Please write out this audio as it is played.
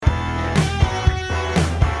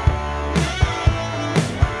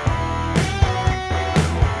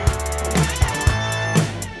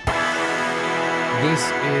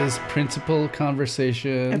Principal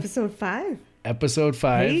Conversation. Episode 5. Episode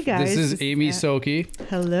 5. Hey guys. This is Amy Soki.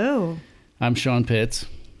 Hello. I'm Sean Pitts.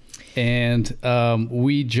 And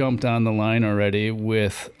we jumped on the line already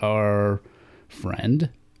with our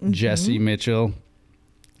friend, Jesse Mitchell.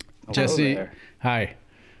 Hello Jesse, there. hi.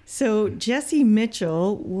 So Jesse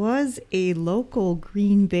Mitchell was a local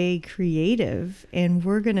Green Bay creative, and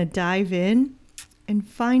we're going to dive in and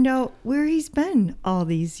find out where he's been all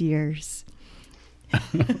these years.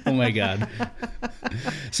 Oh my God.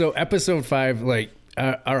 So episode 5, like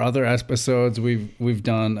our other episodes we've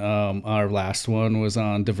done, our last one was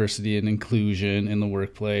on diversity and inclusion in the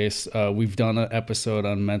workplace. We've done an episode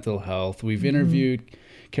on mental health. We've interviewed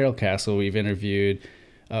Carol Castle. We've interviewed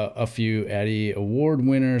a few Addy Award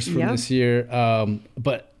winners from this year.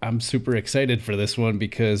 But I'm super excited for this one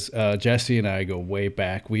because Jesse and I go way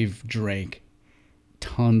back. We've drank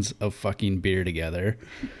tons of fucking beer together.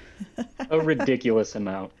 A ridiculous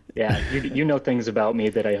amount. Yeah, you know things about me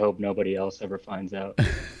that I hope nobody else ever finds out.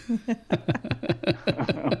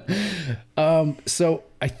 So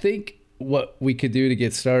I think what we could do to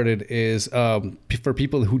get started is for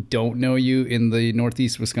people who don't know you in the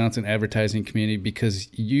Northeast Wisconsin advertising community, because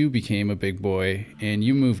you became a big boy and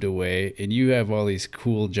you moved away and you have all these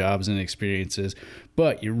cool jobs and experiences,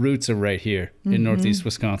 but your roots are right here in Northeast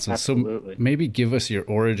Wisconsin. Absolutely. So maybe give us your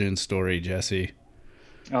origin story, Jesse.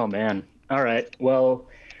 Oh man. All right. Well,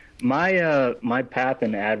 my path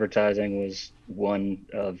in advertising was one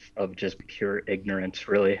of just pure ignorance,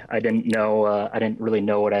 really. I didn't really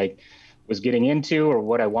know what I was getting into or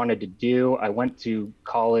what I wanted to do. I went to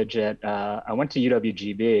college I went to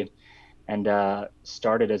UWGB and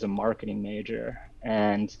started as a marketing major.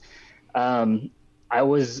 And I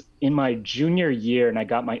was in my junior year and I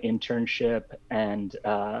got my internship, and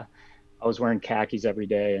I was wearing khakis every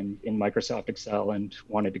day and in Microsoft Excel and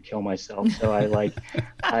wanted to kill myself. So I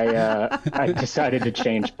decided to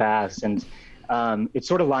change paths, and it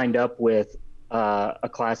sort of lined up with a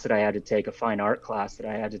class that I had to take, a fine art class that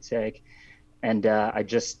I had to take. And I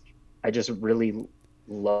just really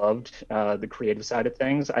loved the creative side of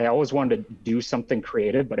things. I always wanted to do something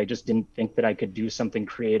creative, but I just didn't think that I could do something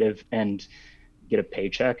creative and get a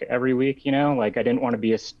paycheck every week. You know, like I didn't want to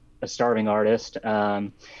be a starving artist.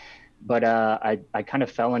 But I kind of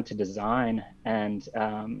fell into design, and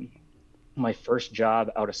my first job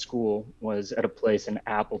out of school was at a place in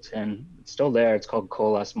Appleton. It's still there. It's called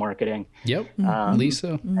Coalesce Marketing. Yep.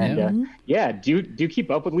 Lisa. And do you keep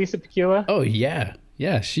up with Lisa Pecula? Oh yeah.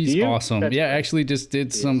 Yeah, she's awesome. I actually just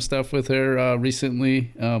did some stuff with her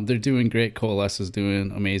recently. They're doing great. Coalesce is doing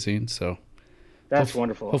amazing. So that's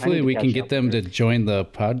wonderful. Hopefully we can get them to join the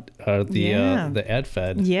the ad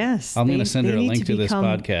fed. Yes. I'm going to send her a link to this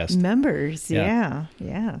podcast. Members. Yeah.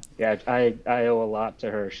 I owe a lot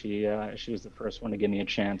to her. She was the first one to give me a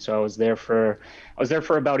chance. So I was there for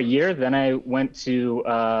about a year. Then I went to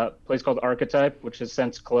a place called Archetype, which has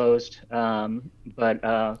since closed.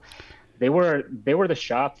 But they were the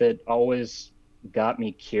shop that always got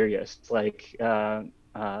me curious. Like they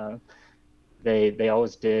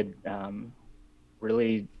always did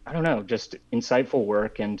really, I don't know, just insightful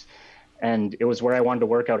work, and it was where I wanted to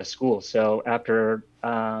work out of school. So after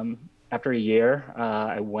a year,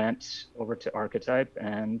 I went over to Archetype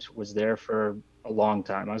and was there for a long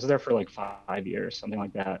time. I was there for like 5 years, something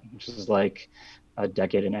like that, which is like a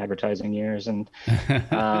decade in advertising years. And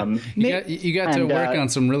you got to work on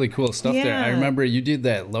some really cool stuff there. I remember you did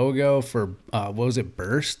that logo for what was it,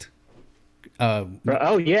 Burst?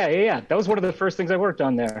 Oh yeah. That was one of the first things I worked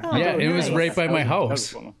on there. Oh, yeah, it was right by my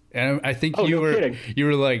house. And I think you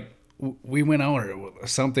were like, we went out or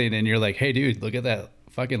something, and you're like, hey dude, look at that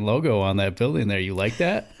fucking logo on that building there. You like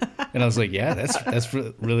that? And I was like, yeah, that's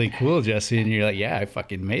really cool, Jesse. And you're like, yeah, I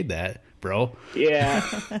fucking made that, bro. Yeah,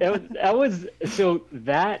 that was so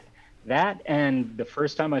that and the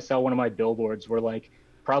first time I saw one of my billboards were like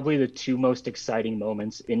probably the two most exciting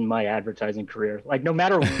moments in my advertising career. Like no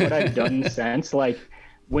matter what I've done since, like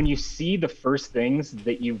when you see the first things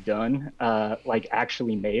that you've done, like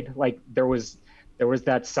actually made, like there was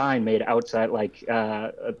that sign made outside, like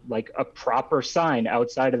a proper sign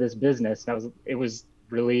outside of this business. And it was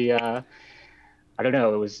really, I don't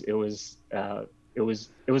know. It was a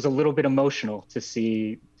little bit emotional to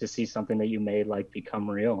see something that you made like become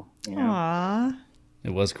real. You know? Aww.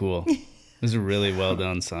 It was cool. It was a really well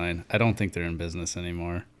done sign. I don't think they're in business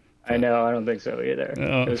anymore. But... I know. I don't think so either.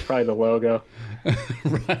 Oh. It was probably the logo.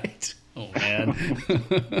 Right. Oh man.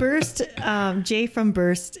 Burst, Jay from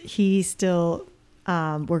Burst, he still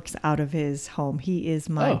works out of his home. He is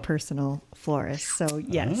my personal florist. So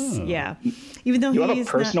yes, yeah. Even though you have a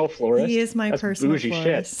personal florist, he is my That's personal bougie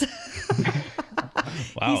florist. Shit.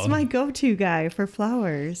 Wow. He's my go-to guy for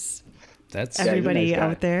flowers. That's Everybody nice guy.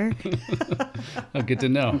 out there. oh, good to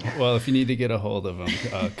know. Well, if you need to get a hold of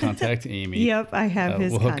him, contact Amy. Yep, I have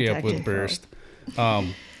his We'll hook you up contact with info. Burst.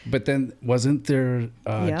 But then wasn't there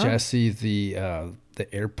Jesse the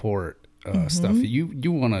airport stuff?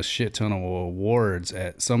 You won a shit ton of awards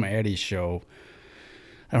at some Addy show.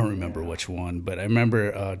 I don't remember which one, but I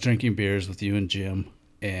remember drinking beers with you and Jim,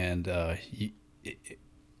 and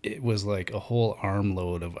it was like a whole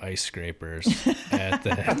armload of ice scrapers at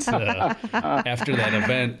that after that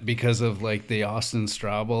event because of like the Austin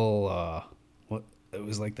Strobel. What it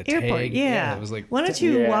was like the Airport, tag. yeah. It was like. Why don't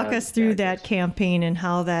you Yeah, walk us through exactly. that campaign and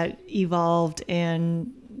how that evolved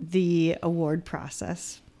and the award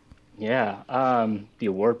process? Yeah, the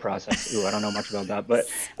award process. Ooh, I don't know much about that, but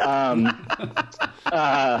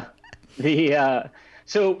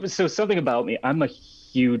so something about me. I'm a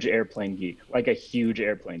huge airplane geek, like a huge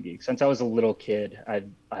airplane geek. Since I was a little kid,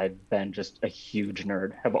 I've been just a huge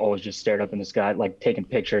nerd. Have always just stared up in the sky, like taking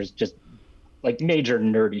pictures, just like major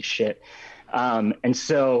nerdy shit. And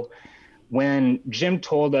so when Jim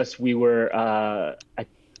told us we were, I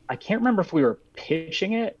can't remember if we were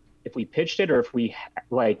pitching it, if we pitched it, or if we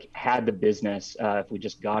like had the business, if we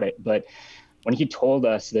just got it. But when he told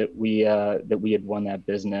us that we had won that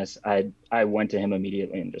business, I went to him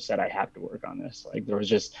immediately and just said, I have to work on this. Like there was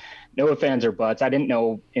just no ifs, ands, or buts. I didn't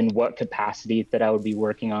know in what capacity that I would be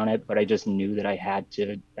working on it, but I just knew that I had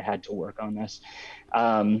to work on this.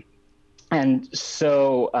 And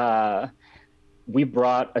so we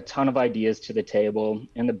brought a ton of ideas to the table.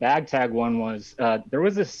 And the bag tag one was, there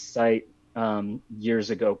was this site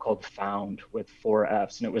years ago called Found with 4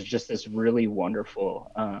 Fs. And it was just this really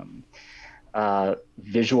wonderful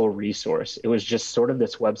visual resource. It was just sort of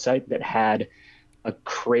this website that had a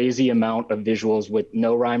crazy amount of visuals with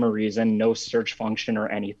no rhyme or reason, no search function or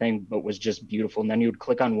anything, but was just beautiful. And then you would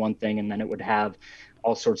click on one thing and then it would have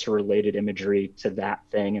all sorts of related imagery to that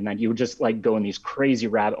thing. And then you would just like go in these crazy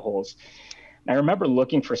rabbit holes. And I remember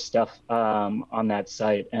looking for stuff on that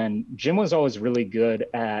site, and Jim was always really good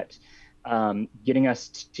at getting us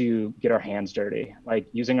to get our hands dirty, like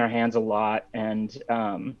using our hands a lot and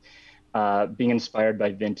being inspired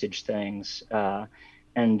by vintage things.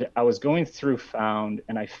 And I was going through Found,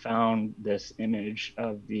 and I found this image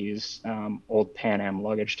of these old Pan Am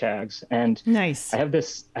luggage tags. And Nice. I have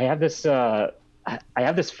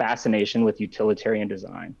this fascination with utilitarian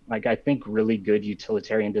design. Like I think really good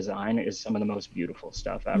utilitarian design is some of the most beautiful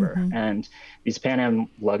stuff ever. Mm-hmm. And these Pan Am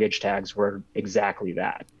luggage tags were exactly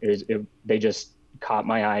that. They just caught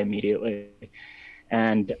my eye immediately.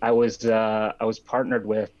 And I was partnered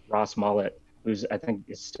with Ross Mullet, who's I think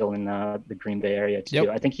is still in the Green Bay area too. Yep.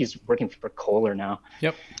 I think he's working for Kohler now.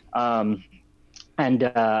 Yep.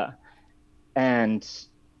 And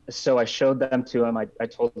so I showed them to him. I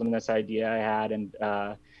told them this idea I had,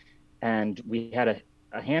 and we had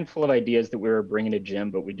a handful of ideas that we were bringing to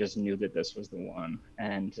Jim, but we just knew that this was the one.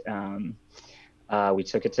 And we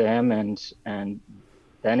took it to him, and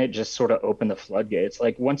then it just sort of opened the floodgates.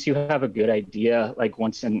 Like once you have a good idea, like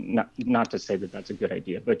not to say that that's a good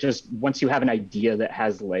idea, but just once you have an idea that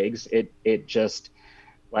has legs, it just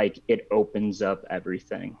like it opens up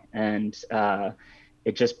everything. And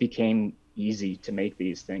it just became easy to make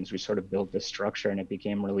these things. We sort of built this structure, and it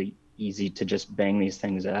became really easy to just bang these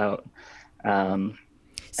things out.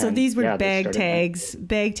 So these were bag tags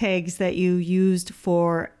that you used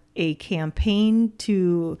for a campaign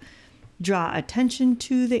to draw attention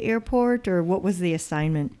to the airport, or what was the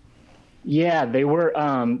assignment? Yeah, they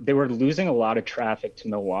were losing a lot of traffic to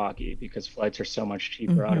Milwaukee because flights are so much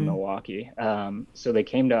cheaper out of Milwaukee. So they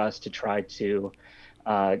came to us to try to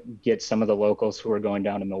get some of the locals who are going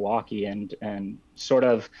down to Milwaukee and sort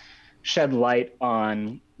of shed light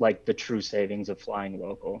on like the true savings of flying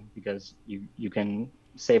local, because you can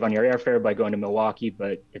save on your airfare by going to Milwaukee,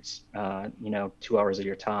 but it's 2 hours of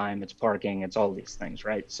your time, it's parking, it's all these things,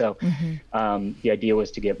 right? So the idea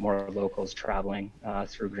was to get more locals traveling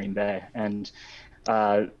through Green Bay, and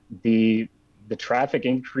the traffic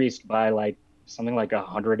increased by like something like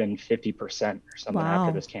 150% or something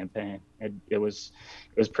after this campaign. It was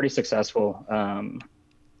pretty successful.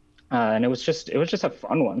 And it was just a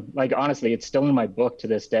fun one. Like, honestly, it's still in my book to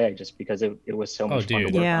this day, just because it was so much fun to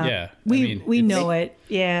work on. Yeah. We know it.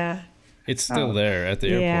 Yeah. It's still there at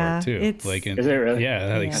the airport too. Like, is it really?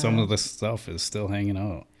 Yeah. Like some of the stuff is still hanging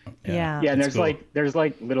out. Yeah. Yeah. And there's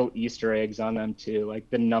like little Easter eggs on them too. Like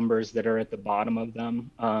the numbers that are at the bottom of them.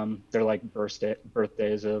 They're like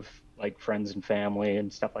birthdays of like friends and family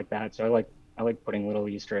and stuff like that. So I like putting little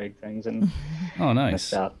Easter egg things and Oh, nice.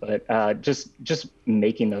 stuff. But just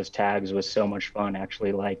making those tags was so much fun.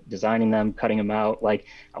 Actually, like designing them, cutting them out. Like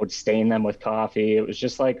I would stain them with coffee. It was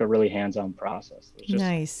just like a really hands-on process. It was just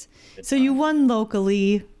Nice. So you won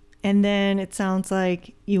locally, and then it sounds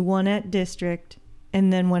like you won at district,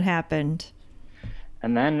 and then what happened?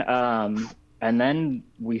 And then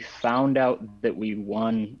we found out that we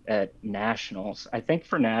won at nationals. I think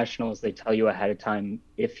for nationals, they tell you ahead of time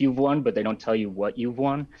if you've won, but they don't tell you what you've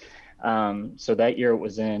won. So that year it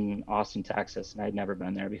was in Austin, Texas, and I'd never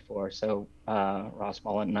been there before. So Ross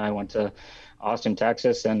Mullen and I went to Austin,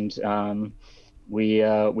 Texas, and we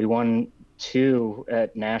won 2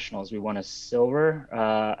 at nationals. We won a silver,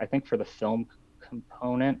 I think, for the film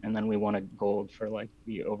component, and then we won a gold for like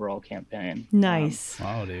the overall campaign. Nice.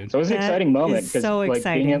 Wow, dude. So it was an exciting moment. Is so like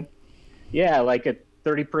exciting. like a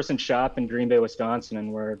 30-person shop in Green Bay, Wisconsin,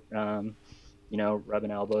 and we're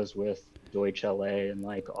rubbing elbows with Deutsch LA and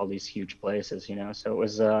like all these huge places, So it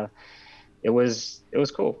was cool. It was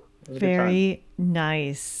a good time. Very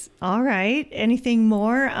nice. All right. Anything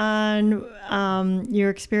more on your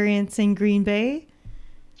experience in Green Bay?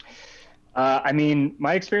 I mean,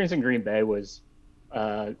 my experience in Green Bay was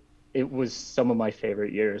it was some of my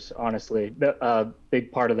favorite years, honestly. Big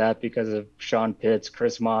part of that because of Sean Pitts,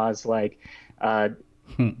 Chris Moz. Like,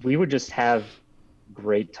 we would just have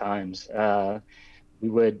great times.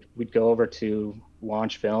 We'd go over to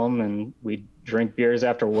Launch Film and we'd drink beers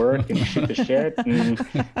after work and shoot the shit,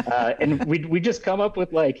 and we'd just come up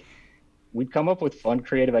with fun,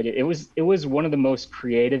 creative ideas. It was one of the most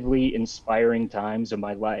creatively inspiring times of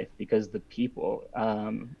my life because the people,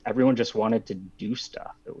 everyone just wanted to do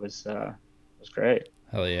stuff. It was great.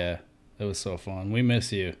 Hell yeah, it was so fun. We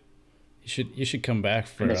miss you. You should come back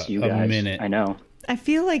for a minute. I know. I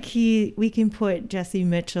feel like we can put Jesse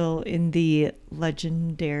Mitchell in the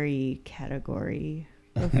legendary category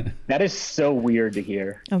That is so weird to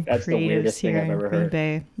hear. That's the weirdest thing I've ever heard.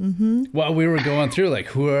 Bay. Mm-hmm. Well, we were going through like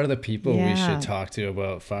who are the people we should talk to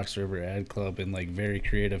about Fox River Ad Club and like very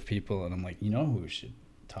creative people, and I'm like, who we should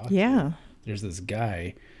talk to? There's this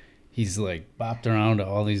guy. He's like bopped around to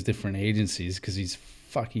all these different agencies because he's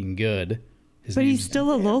fucking good. But he's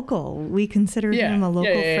still a local. We consider him a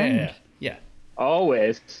local friend. Yeah.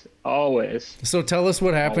 Always. So tell us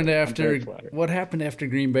what happened after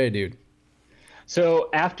Green Bay, dude. So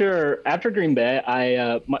after Green Bay,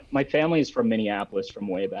 my family is from Minneapolis from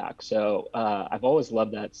way back. So I've always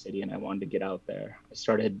loved that city and I wanted to get out there. I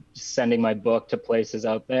started sending my book to places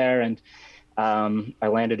out there, and I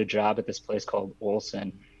landed a job at this place called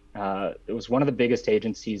Olson. It was one of the biggest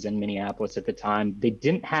agencies in Minneapolis at the time. They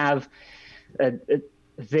didn't have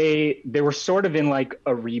they were sort of in like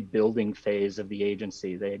a rebuilding phase of the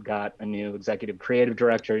agency. They had got a new executive creative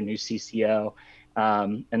director, a new CCO.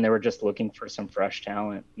 And they were just looking for some fresh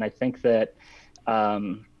talent. And I think that,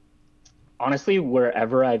 honestly,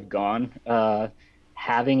 wherever I've gone,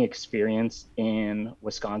 having experience in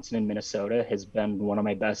Wisconsin and Minnesota has been one of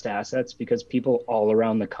my best assets because people all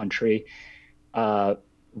around the country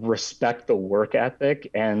respect the work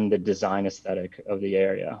ethic and the design aesthetic of the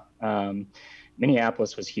area.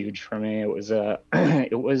 Minneapolis was huge for me. It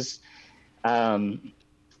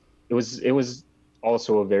was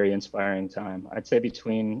also a very inspiring time. I'd say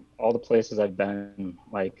between all the places I've been,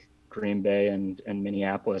 like Green Bay and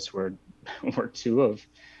Minneapolis were two of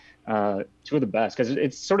the best, because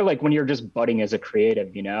it's sort of like when you're just budding as a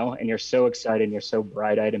creative, and you're so excited and you're so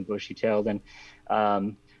bright-eyed and bushy-tailed, and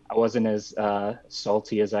I wasn't as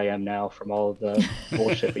salty as I am now from all of the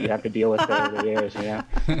bullshit that you have to deal with over the years.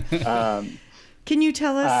 Can you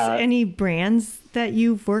tell us any brands that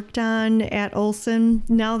you've worked on at Olson?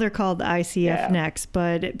 Now they're called ICF Next,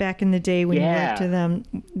 but back in the day when you worked to them,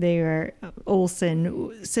 they were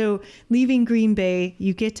Olson. So leaving Green Bay,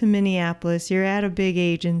 you get to Minneapolis, you're at a big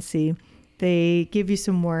agency, they give you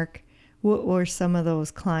some work. What were some of those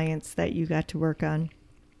clients that you got to work on?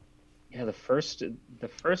 Yeah, the first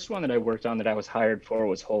one that I worked on that I was hired for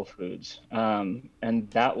was Whole Foods. And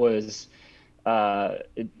that was...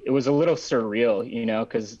 it was a little surreal,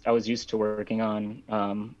 because I was used to working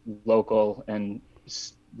on local and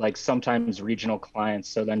like sometimes regional clients.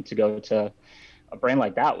 So then to go to a brand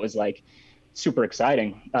like that was like super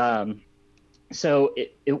exciting. So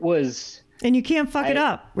it was. And you can't fuck it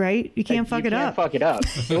up, right? You can't fuck it up.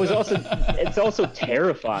 It's also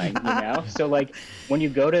terrifying, So like when you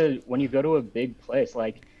go to a big place,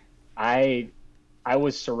 like I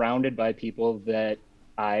was surrounded by people that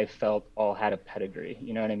I felt all had a pedigree,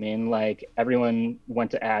 you know what I mean? Like everyone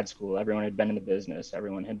went to ad school, everyone had been in the business,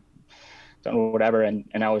 everyone had done whatever. And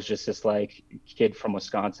I was just this like kid from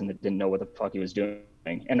Wisconsin that didn't know what the fuck he was doing.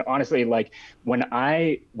 And honestly, like when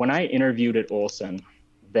I interviewed at Olson,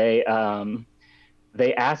 they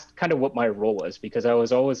asked kind of what my role was, because I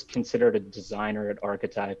was always considered a designer at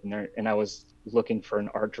Archetype, and I was looking for an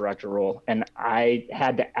art director role. And I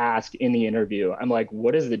had to ask in the interview, I'm like,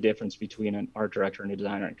 what is the difference between an art director and a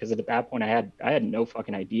designer? Because at that point I had no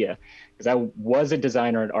fucking idea, because I was a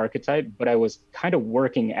designer at Archetype, but I was kind of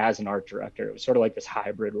working as an art director. It was sort of like this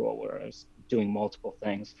hybrid role where I was doing multiple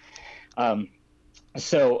things.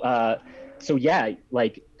 So yeah,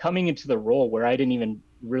 like coming into the role where I didn't even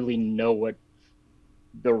really know what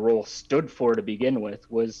the role stood for to begin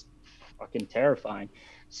with was fucking terrifying.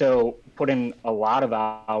 So put in a lot of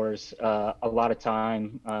hours, a lot of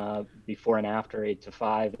time before and after 8 to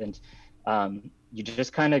 5, and you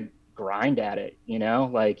just kind of grind at it, you know,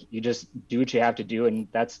 like you just do what you have to do, and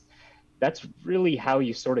that's really how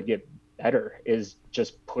you sort of get better, is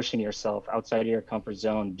just pushing yourself outside of your comfort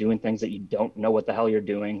zone, doing things that you don't know what the hell you're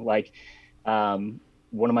doing. Like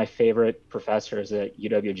one of my favorite professors at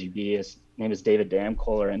UWGB, his name is David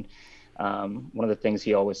Damkohler, and one of the things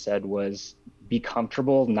he always said was, be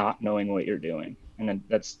comfortable not knowing what you're doing. And then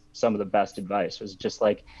that's some of the best advice, was just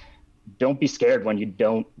like, don't be scared when you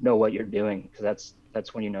don't know what you're doing, because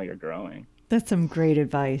that's when you know you're growing. That's some great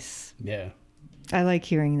advice. Yeah. I like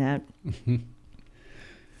hearing that.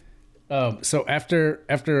 So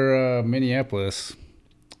after Minneapolis,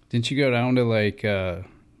 didn't you go down to like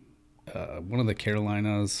one of the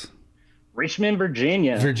Carolinas? Richmond,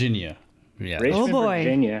 Virginia. Yeah. Richmond, boy.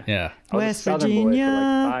 Virginia. Yeah. I was West a Southern Virginia. boy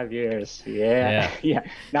for like 5 years. Yeah.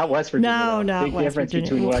 Not West Virginia. No, though. not Big West difference Virginia.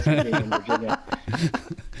 between West Virginia and Virginia.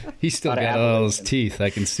 He's still Lot of got all those Appalachian. teeth. I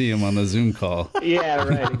can see him on the Zoom call. Yeah,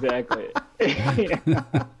 right, exactly.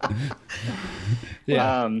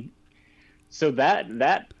 Yeah. So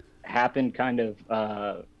that happened kind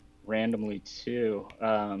of randomly too.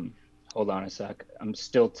 Hold on a sec. I'm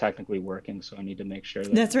still technically working, so I need to make sure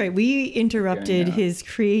that That's right. We interrupted Yeah. his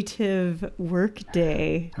creative work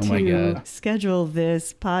day Oh my to God. schedule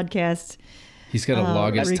this podcast He's got to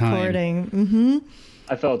log his time. recording. Mm-hmm.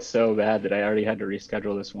 I felt so bad that I already had to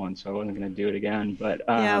reschedule this one, so I wasn't going to do it again. But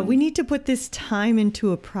Yeah, we need to put this time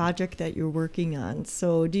into a project that you're working on.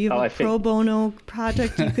 So do you have Oh, a I think- pro bono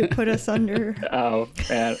project you could put us under? oh,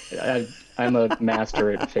 man, I'm a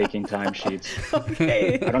master at faking timesheets.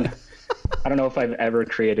 Okay. I don't know if I've ever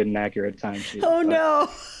created an accurate timesheet. Oh, but, no.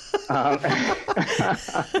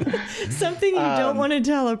 Something you don't want to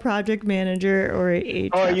tell a project manager or a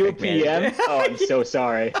Oh, are you a traffic PM? manager. Oh, I'm so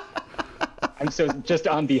sorry. Just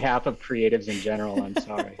on behalf of creatives in general, I'm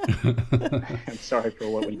sorry. I'm sorry for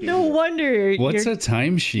what we do. No wonder. What's you're- a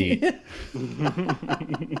timesheet?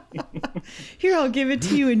 Here, I'll give it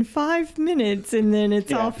to you in 5 minutes, and then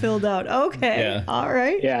it's all filled out. Okay. Yeah. All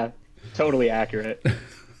right. Yeah, totally accurate.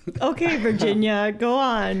 Okay, Virginia. Go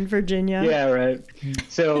on, Virginia. Yeah, right.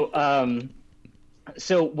 So,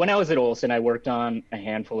 so when I was at Olson, I worked on a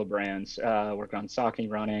handful of brands. Worked on Saucony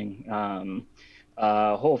Running,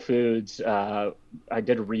 Whole Foods. I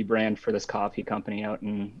did a rebrand for this coffee company out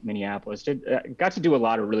in Minneapolis. Got to do a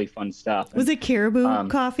lot of really fun stuff. Was it Caribou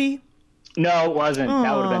Coffee? No, it wasn't.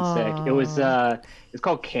 That would have been sick. It was. It's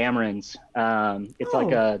called Cameron's. It's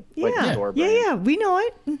like a store brand. Yeah. We know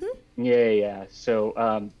it. Hmm. Yeah.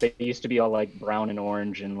 So they used to be all like brown and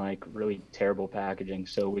orange and like really terrible packaging.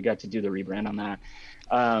 So we got to do the rebrand on that.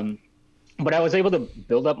 But I was able to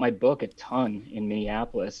build up my book a ton in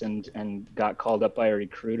Minneapolis and got called up by a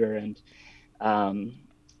recruiter and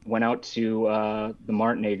went out to the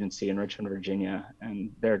Martin Agency in Richmond, Virginia.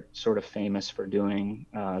 And they're sort of famous for doing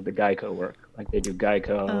the Geico work. Like they do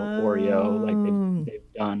Geico, Oreo, like they've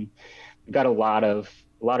done. We've got a lot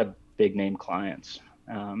of big name clients.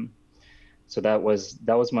 So that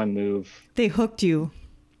was my move. They hooked you.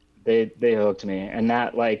 They hooked me, and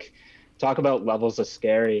that, like, talk about levels of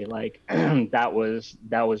scary. Like that was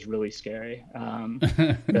really scary,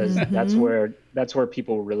 because that's where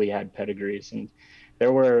people really had pedigrees, and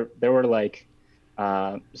there were like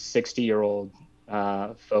 60-year-old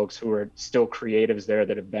folks who are still creatives there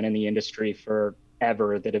that have been in the industry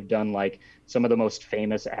forever, that have done like some of the most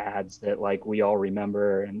famous ads that like we all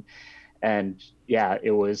remember, and yeah,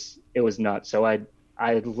 it was nuts. So I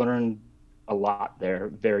learned a lot there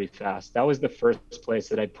very fast. That was the first place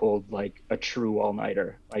that I pulled like a true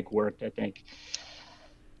all-nighter, like worked, I think,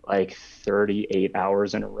 like 38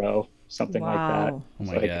 hours in a row, something like that. Wow. Oh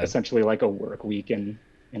my Like God. essentially like a work week in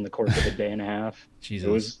the course of a day and a half.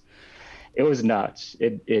 Jesus. It was nuts.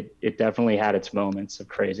 It definitely had its moments of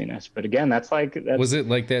craziness. But again, that's Was it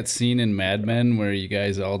like that scene in Mad Men where you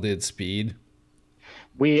guys all did speed?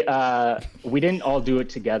 We didn't all do it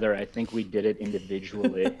together. I think we did it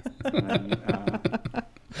individually, and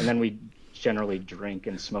then we generally drink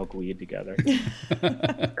and smoke weed together.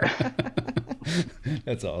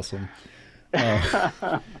 That's awesome.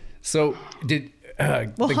 So did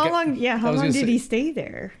Well, how long? Yeah, how long did he stay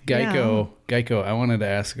there? Geico. I wanted to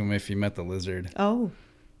ask him if he met the lizard. Oh,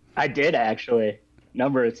 I did actually,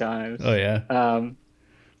 number of times. Oh yeah.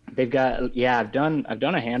 They've got I've done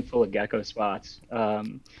a handful of gecko spots,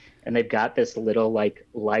 and they've got this little like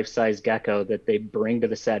life-size gecko that they bring to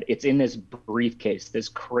the set. It's in this briefcase, this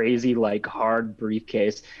crazy like hard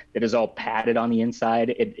briefcase that is all padded on the inside.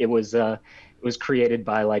 It was created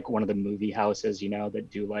by like one of the movie houses, that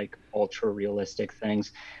do like ultra realistic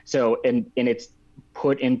things. So and it's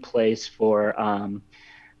put in place for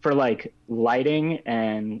like lighting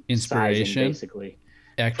and inspiration, sizing, basically.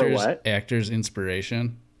 Actors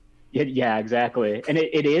inspiration. Yeah, exactly. And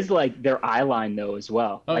it is like their eye line though as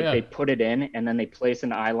well. Oh, like yeah. they put it in and then they place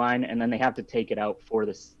an eye line and then they have to take it out for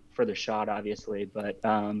the shot, obviously. But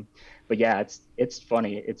yeah, it's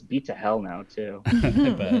funny. It's beat to hell now too.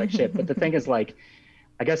 Like shit. But the thing is, like,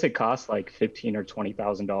 I guess it costs like $15,000 or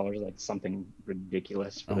 $20,000, like something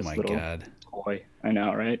ridiculous for this little toy. I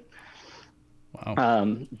know, right?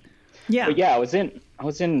 Wow. yeah. But yeah, I was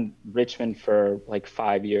in Richmond for like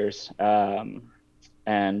 5 years.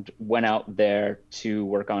 And went out there to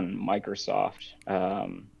work on Microsoft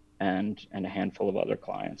and a handful of other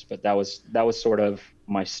clients. But that was sort of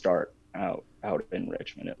my start out in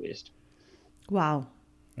Richmond, at least. Wow.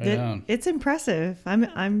 Right It's impressive.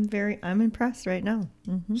 I'm impressed right now.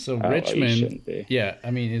 Mm-hmm. So You Richmond, shouldn't be. yeah. I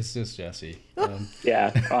mean, it's just Jesse.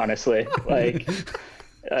 Yeah, honestly, like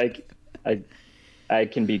I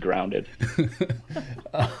can be grounded.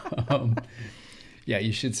 Yeah,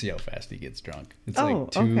 you should see how fast he gets drunk. It's Oh, like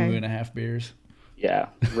 2.5 beers. Yeah,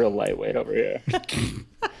 real lightweight over here.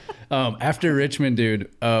 After Richmond,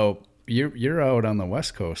 dude. Oh, you're out on the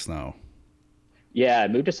West Coast now. Yeah, I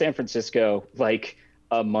moved to San Francisco like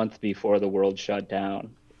a month before the world shut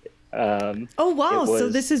down. Oh wow! So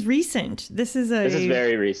this is recent. This is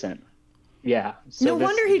very recent. Yeah. So no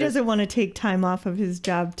wonder he doesn't want to take time off of his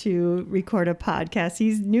job to record a podcast.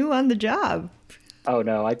 He's new on the job. Oh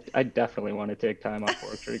no, I definitely want to take time off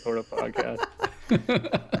work to record a podcast.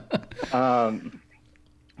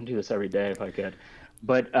 I'd do this every day if I could.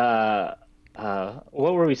 But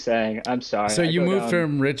what were we saying? I'm sorry. So you moved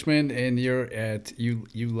from Richmond and you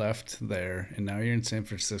left there and now you're in San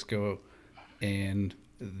Francisco and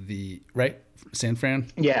San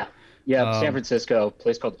Fran? Yeah. San Francisco, a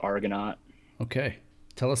place called Argonaut. Okay.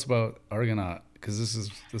 Tell us about Argonaut because this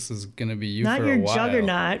is gonna be you Not for your a while.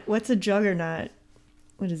 juggernaut. What's a juggernaut?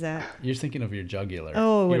 What is that? You're thinking of your jugular.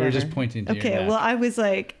 Oh, whatever. You were just pointing to your Okay, neck. well, I was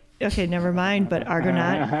like, okay, never mind. But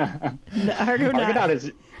Argonaut.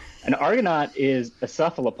 Argonaut is a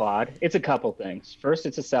cephalopod. It's a couple things. First,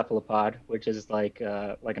 it's a cephalopod, which is like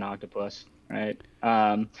an octopus, right?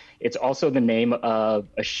 It's also the name of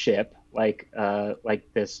a ship, like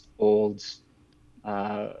this old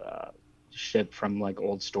ship from like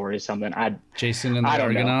old stories, something. Jason and the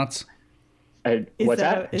Argonauts. What's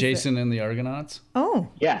that? Jason and the Argonauts. Oh,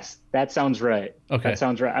 yes, that sounds right. Okay, that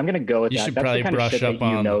sounds right. I'm gonna go with that. You should That's probably the kind brush of shit up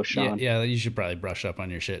that on. Sean. Yeah, you should probably brush up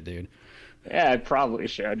on your shit, dude. Yeah, I probably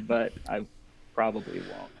should, but I probably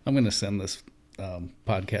won't. I'm gonna send this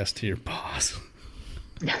podcast to your boss.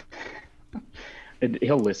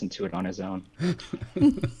 He'll listen to it on his own.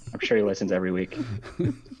 I'm sure he listens every week.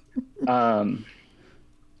 But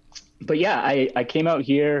yeah, I came out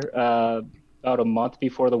here about a month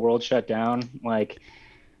before the world shut down. Like,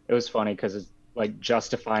 it was funny because it's like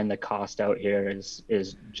justifying the cost out here is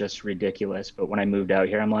just ridiculous. But when I moved out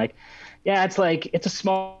here, I'm like, yeah, it's a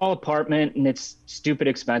small apartment and it's stupid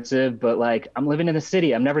expensive, but like I'm living in the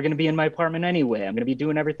city. I'm never going to be in my apartment anyway. I'm going to be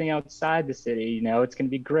doing everything outside the city. It's going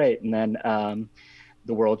to be great. And then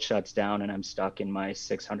the world shuts down and I'm stuck in my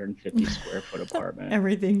 650 square foot apartment.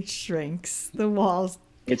 Everything shrinks. The walls.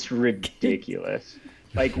 It's ridiculous.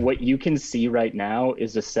 Like what you can see right now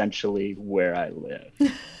is essentially where I live.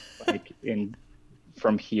 Like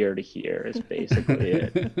from here to here is basically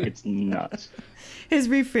it. It's nuts. His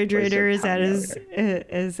refrigerator is at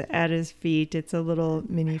his feet. It's a little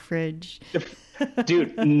mini fridge.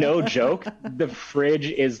 Dude, no joke. The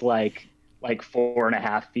fridge is like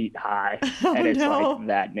 4.5 feet high, and it's like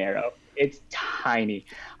that narrow. It's tiny.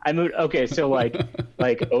 I moved. Okay, so like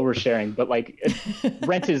oversharing, but like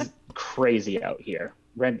rent is crazy out here.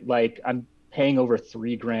 Rent, like I'm paying over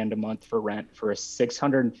 $3,000 a month for rent for a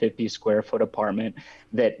 650 square foot apartment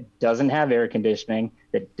that doesn't have air conditioning,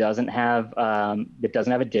 that doesn't have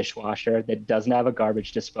a dishwasher, that doesn't have a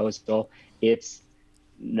garbage disposal. It's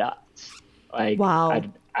nuts. Like, wow.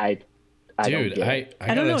 I don't Dude, get it.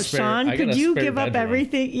 I don't know, Sean. Could you give up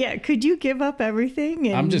everything? Yeah, could you give up everything?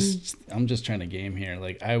 And I'm just trying to game here.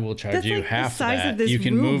 Like, I will charge That's you like the half size that. of this You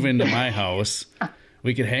can room. move into my house.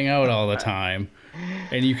 We could hang out all the time,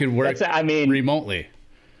 and you could work remotely.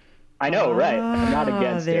 I know, right? I'm not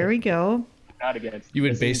against it. There we go. Not against. You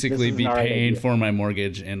would basically be paying for my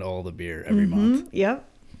mortgage and all the beer every month. Yep.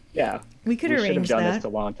 Yeah. We could arrange should have done that. this a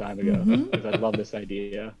long time ago because I love this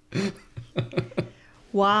idea.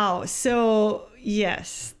 Wow. So,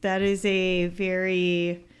 yes, that is a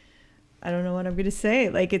very, I don't know what I'm going to say.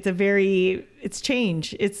 Like, it's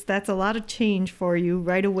change. That's a lot of change for you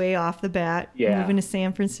right away off the bat. Yeah. Moving to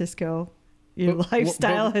San Francisco. Your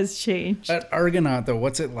lifestyle has changed. At Argonaut, though,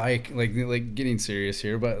 what's it like? Like getting serious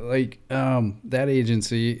here, but like that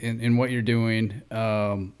agency and what you're doing,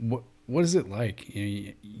 what is it like?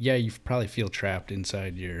 Yeah, you probably feel trapped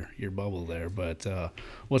inside your bubble there, but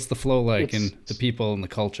what's the flow like and the people and the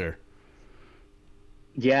culture?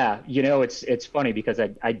 Yeah, it's funny because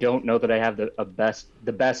I don't know that I have the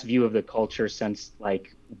best view of the culture since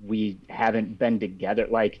like we haven't been together.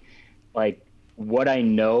 Like what I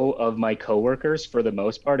know of my coworkers for the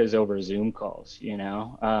most part is over Zoom calls.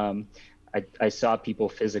 I saw people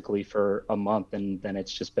physically for a month, and then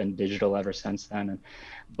it's just been digital ever since then.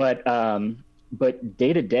 But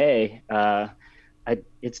day to day, I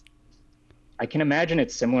can imagine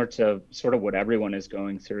it's similar to sort of what everyone is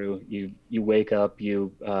going through. You wake up,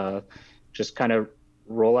 you just kind of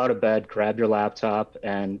roll out of bed, grab your laptop,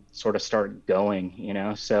 and sort of start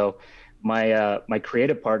going. So my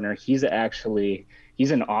creative partner, he's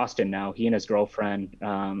in Austin now. He and his girlfriend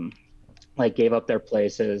gave up their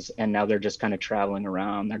places, and now they're just kind of traveling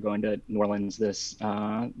around. They're going to New Orleans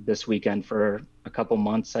this weekend for a couple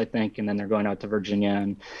months, I think, and then they're going out to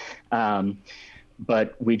Virginia.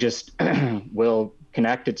 But we just will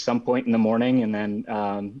connect at some point in the morning, and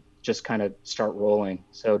then just kind of start rolling.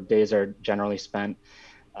 So days are generally spent.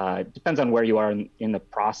 Depends on where you are in the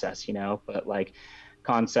process, but like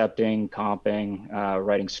concepting, comping,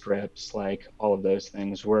 writing scripts, like all of those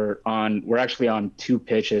things. We're actually on 2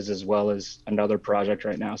 pitches as well as another project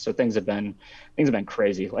right now. So things have been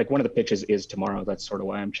crazy. Like one of the pitches is tomorrow. That's sort of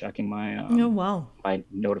why I'm checking my my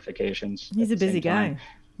notifications. He's a busy guy.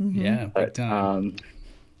 Mm-hmm. Yeah, big time.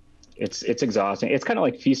 It's exhausting. It's kind of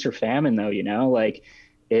like feast or famine though, like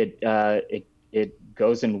it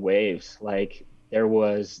goes in waves. Like there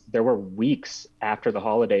were weeks after the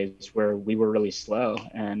holidays where we were really slow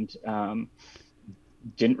and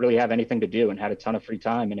didn't really have anything to do and had a ton of free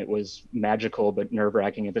time, and it was magical but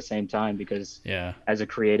nerve-wracking at the same time because as a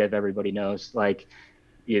creative, everybody knows like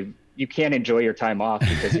you can't enjoy your time off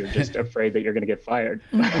because you're just afraid that you're going to get fired.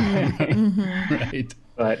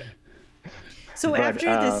 Right. So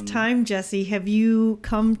after this time, Jesse, have you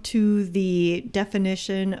come to the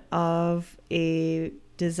definition of a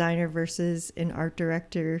designer versus an art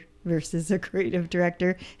director versus a creative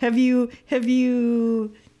director? Have you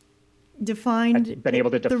defined been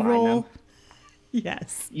able to define the role? them?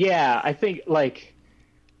 Yes. Yeah, I think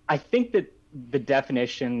that the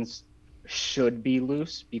definitions should be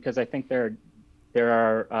loose because I think there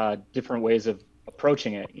are different ways of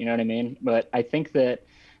approaching it. You know what I mean? But I think that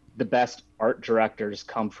the best art directors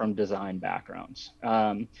come from design backgrounds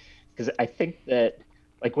because I think that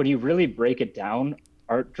like when you really break it down,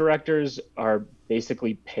 art directors are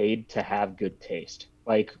basically paid to have good taste.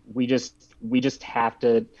 Like we just have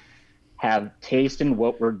to have taste in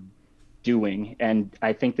what we're doing, and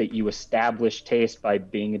I think that you establish taste by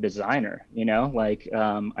being a designer.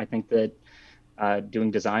 I think that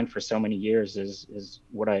doing design for so many years is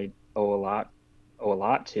what I owe a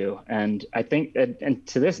lot to, and I think and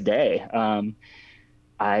to this day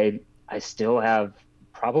I still have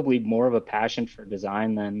probably more of a passion for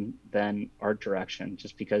design than art direction,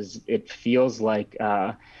 just because it feels like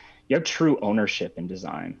you have true ownership in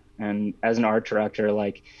design. And as an art director,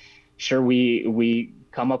 like sure we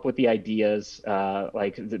come up with the ideas,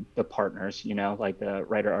 like the partners, like the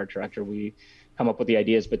writer art director, we come up with the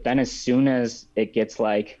ideas, but then as soon as it gets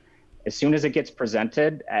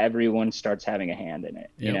presented, everyone starts having a hand in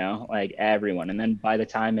it. Like everyone. And then by the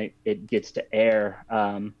time it gets to air,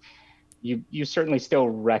 you certainly still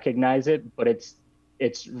recognize it, but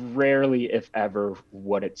it's rarely, if ever,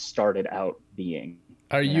 what it started out being.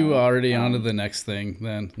 Are you already on to the next thing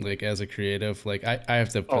then? Like as a creative, like I have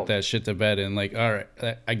to put that shit to bed and like, all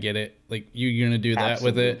right, I get it. Like you're going to do that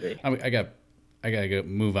with it. I gotta go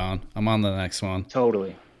move on. I'm on the next one.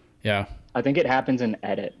 Totally. Yeah. I think it happens in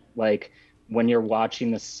edit. Like when you're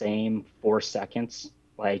watching the same 4 seconds,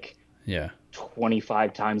 like Yeah.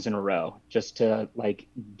 25 times in a row just to like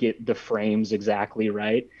get the frames exactly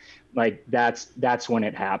right. Like that's when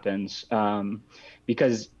it happens.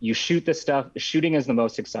 Because you shoot the stuff. Shooting is the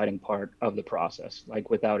most exciting part of the process, like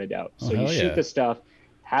without a doubt. So you shoot the stuff,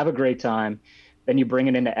 have a great time, then you bring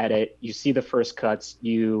it into edit. You see the first cuts,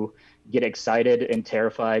 you get excited and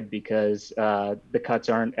terrified because the cuts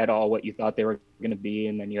aren't at all what you thought they were going to be,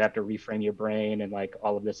 and then you have to reframe your brain and like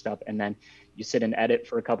all of this stuff, and then you sit and edit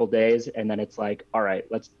for a couple days, and then it's like, all right,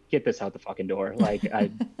 let's get this out the fucking door. Like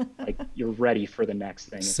like you're ready for the next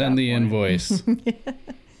thing. Send the invoice.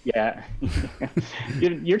 Yeah.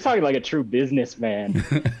 You're talking like a true businessman.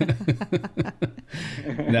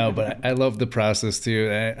 No, but I love the process too.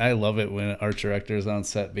 I love it when art director is on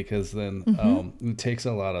set, because then it takes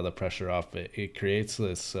a lot of the pressure off. It creates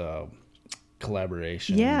this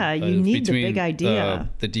collaboration. Yeah, you need the big idea.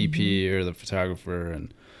 The DP or the photographer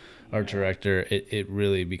and art director. It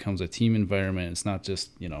really becomes a team environment. It's not just,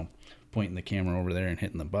 pointing the camera over there and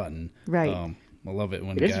hitting the button. Right. I love it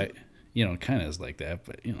when the guy... kind of is like that,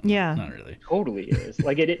 but yeah, not really. Totally is.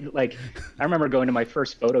 Like like I remember going to my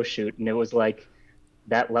first photo shoot, and it was like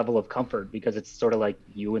that level of comfort, because it's sort of like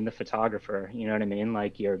you and the photographer. You know what I mean?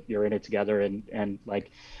 Like you're in it together, and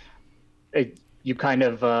like you kind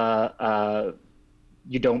of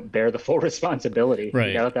you don't bear the full responsibility.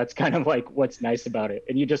 Right. That's kind of like what's nice about it,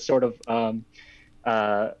 and you just sort of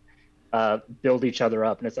build each other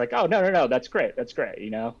up, and it's like, oh no, that's great.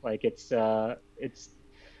 Like it's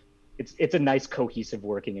a nice cohesive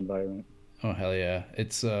working environment. Oh hell yeah!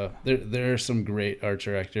 It's there are some great art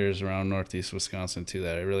directors around Northeast Wisconsin too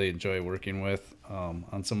that I really enjoy working with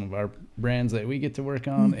on some of our brands that we get to work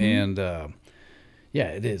on, and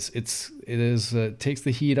it takes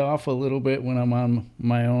the heat off a little bit when I'm on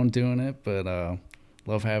my own doing it, but I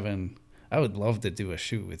would love to do a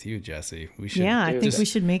shoot with you, Jesse. We should. Yeah, I think we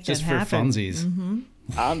should make that happen. Just for funsies.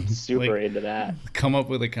 I'm super into that. Come up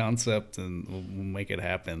with a concept and we'll make it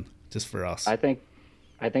happen. Just for us. I think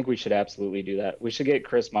we should absolutely do that. We should get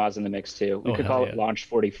Chris Moz in the mix too. We could call it Launch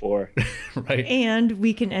 44. Right. And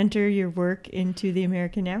we can enter your work into the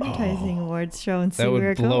American Advertising Awards show and see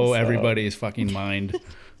where it goes. That would blow everybody's fucking mind.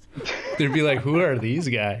 They'd be like, "Who are these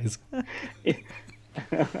guys?"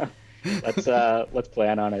 Let's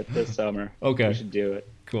plan on it this summer. Okay. We should do it.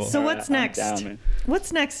 Cool. So what's next? Down,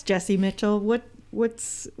 what's next, Jesse Mitchell?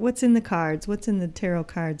 What's in the cards? What's in the tarot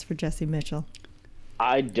cards for Jesse Mitchell?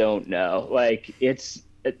 I don't know. Like it's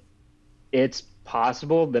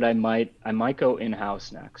possible that I might go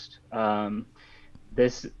in-house next.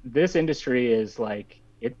 This industry is like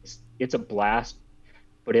it's a blast,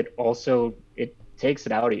 but it takes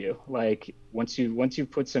it out of you. Like once you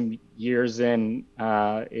put some years in,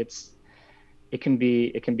 it can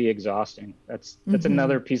be exhausting. That's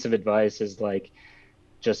another piece of advice is like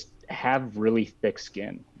just have really thick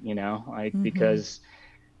skin, because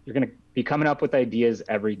you're going to be coming up with ideas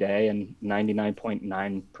every day, and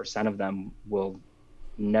 99.9% of them will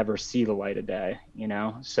never see the light of day,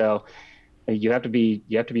 So you have to be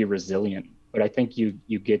resilient. But I think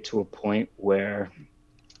you get to a point where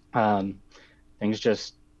things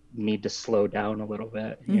just need to slow down a little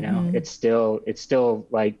bit. It's still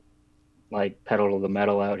like pedal to the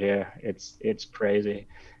metal out here. It's crazy.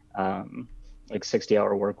 Like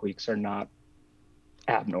 60-hour work weeks are not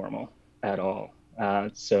abnormal at all.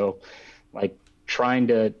 So like trying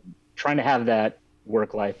to have that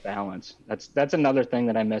work-life balance. That's another thing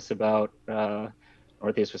that I miss about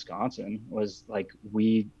Northeast Wisconsin was like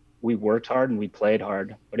we worked hard and we played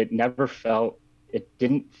hard, but it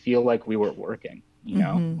didn't feel like we were working,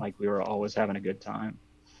 like we were always having a good time.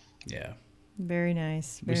 Yeah. Very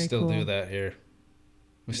nice. Very we still cool. do that here.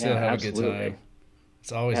 We still have absolutely. A good time.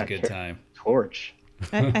 It's always a good time. Torch.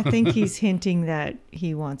 I think he's hinting that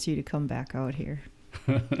he wants you to come back out here.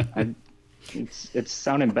 It's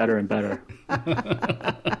sounding better and better.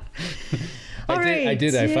 I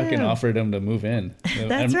did. I fucking offered him to move in.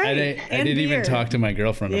 That's right. I didn't even talk to my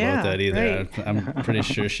girlfriend about that either. Right. I'm pretty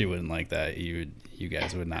sure she wouldn't like that. You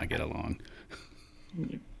guys would not get along.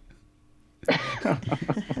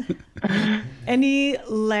 Any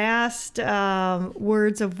last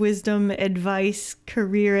words of wisdom, advice,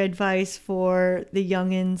 career advice for the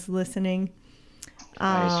youngins listening?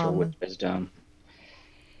 Advice or wisdom?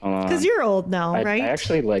 Because you're old now, right? I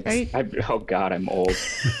actually right? Oh God, I'm old.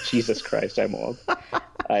 Jesus Christ, I'm old.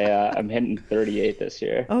 I'm hitting 38 this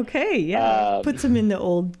year. Okay, yeah. Puts him in the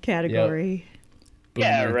old category. Yep.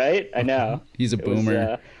 Yeah, right. I know. He's a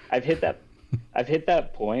boomer. I've hit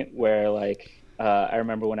that point where like I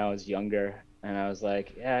remember when I was younger and I was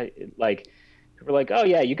like, yeah, like people were like, oh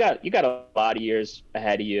yeah, you got a lot of years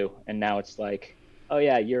ahead of you, and now it's like, oh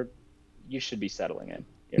yeah, you're you should be settling in.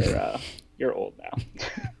 You're old now.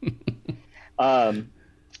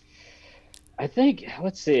 I think,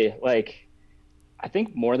 let's see, like, I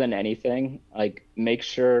think more than anything, like, make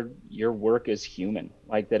sure your work is human,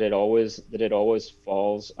 like that it always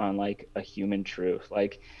falls on like a human truth.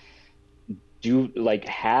 Like,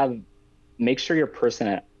 make sure your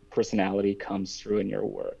personality comes through in your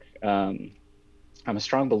work. I'm a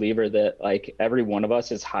strong believer that like every one of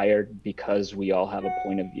us is hired because we all have a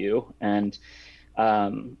point of view. And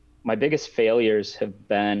my biggest failures have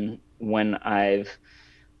been when I've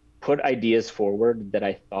put ideas forward that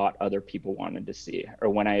I thought other people wanted to see,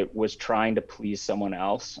 or when I was trying to please someone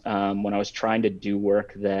else, when I was trying to do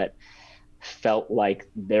work that felt like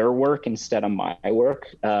their work instead of my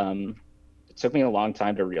work. It took me a long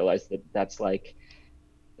time to realize that that's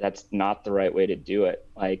not the right way to do it.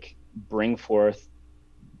 Like, bring forth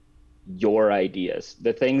your ideas,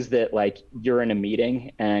 the things that, like, you're in a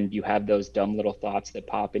meeting and you have those dumb little thoughts that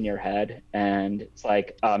pop in your head and it's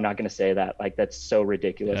like, oh, I'm not going to say that, like, that's so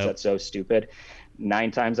ridiculous. Yep. That's so stupid.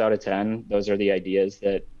 9 times out of 10, those are the ideas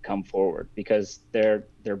that come forward because they're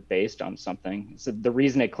based on something. So the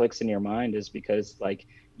reason it clicks in your mind is because, like,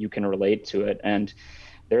 you can relate to it. And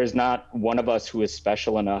there is not one of us who is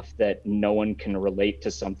special enough that no one can relate to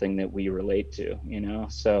something that we relate to, you know?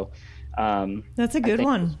 So that's a good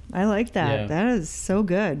one. I like that. Yeah. That is so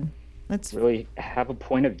good. Let's really have a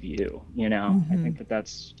point of view, you know? Mm-hmm. I think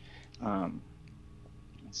that's a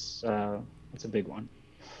big one.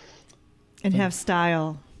 And have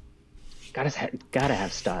style. Gotta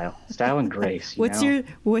have style and grace.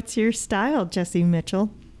 What's your style, Jesse Mitchell?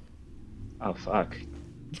 Oh, fuck.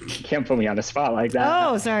 You can't put me on the spot like that.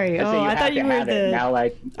 Oh, sorry. I thought you were the now,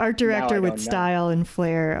 like, art director with style and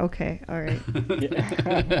flair. Okay, all right.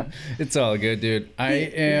 It's all good, dude. I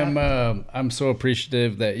am. I'm so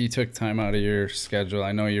appreciative that you took time out of your schedule.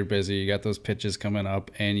 I know you're busy. You got those pitches coming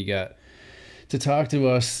up, and you got to talk to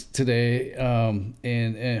us today.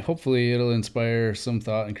 And hopefully it'll inspire some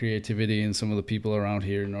thought and creativity in some of the people around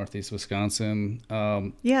here in Northeast Wisconsin.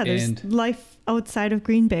 There's life outside of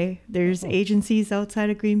Green Bay. There's agencies outside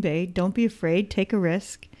of Green Bay. Don't be afraid. Take a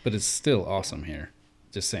risk. But it's still awesome here.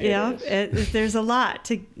 Just saying. Yeah, there's a lot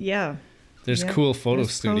to. Yeah. There's cool photo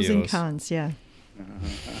studios. Pros and cons. Yeah.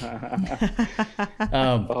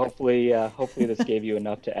 Hopefully this gave you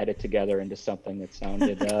enough to edit together into something that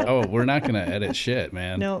sounded. Oh, we're not gonna edit shit,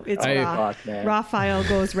 man. No, it's raw. Raw file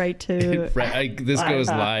goes right to. This goes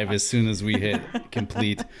live as soon as we hit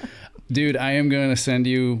complete. Dude, I am going to send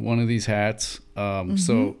you one of these hats.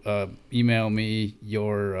 So email me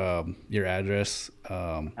your address.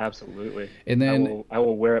 Absolutely. And then I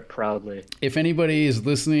will wear it proudly. If anybody is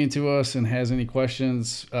listening to us and has any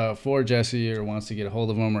questions for Jesse or wants to get a hold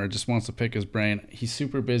of him or just wants to pick his brain, he's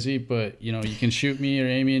super busy, but you can shoot me or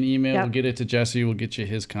Amy an email. Yep. We'll get it to Jesse. We'll get you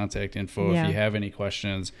his contact info if you have any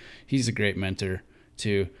questions. He's a great mentor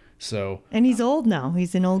too. And he's old now.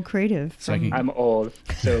 He's an old creative. I'm old,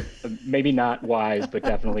 so maybe not wise, but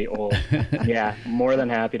definitely old. Yeah, more than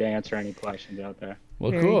happy to answer any questions out there.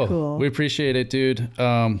 Well, cool. We appreciate it, dude.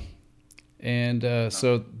 So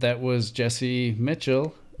that was Jesse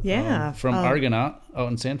Mitchell. Yeah, from Argonaut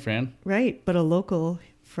out in San Fran. Right, but a local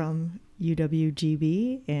from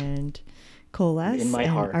UWGB and Coalesce and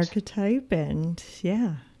heart. Archetype and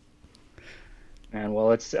yeah. And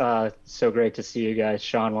well, it's so great to see you guys.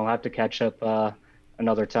 Sean, we'll have to catch up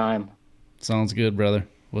another time. Sounds good, brother.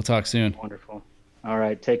 We'll talk soon. Wonderful. All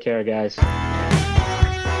right. Take care, guys.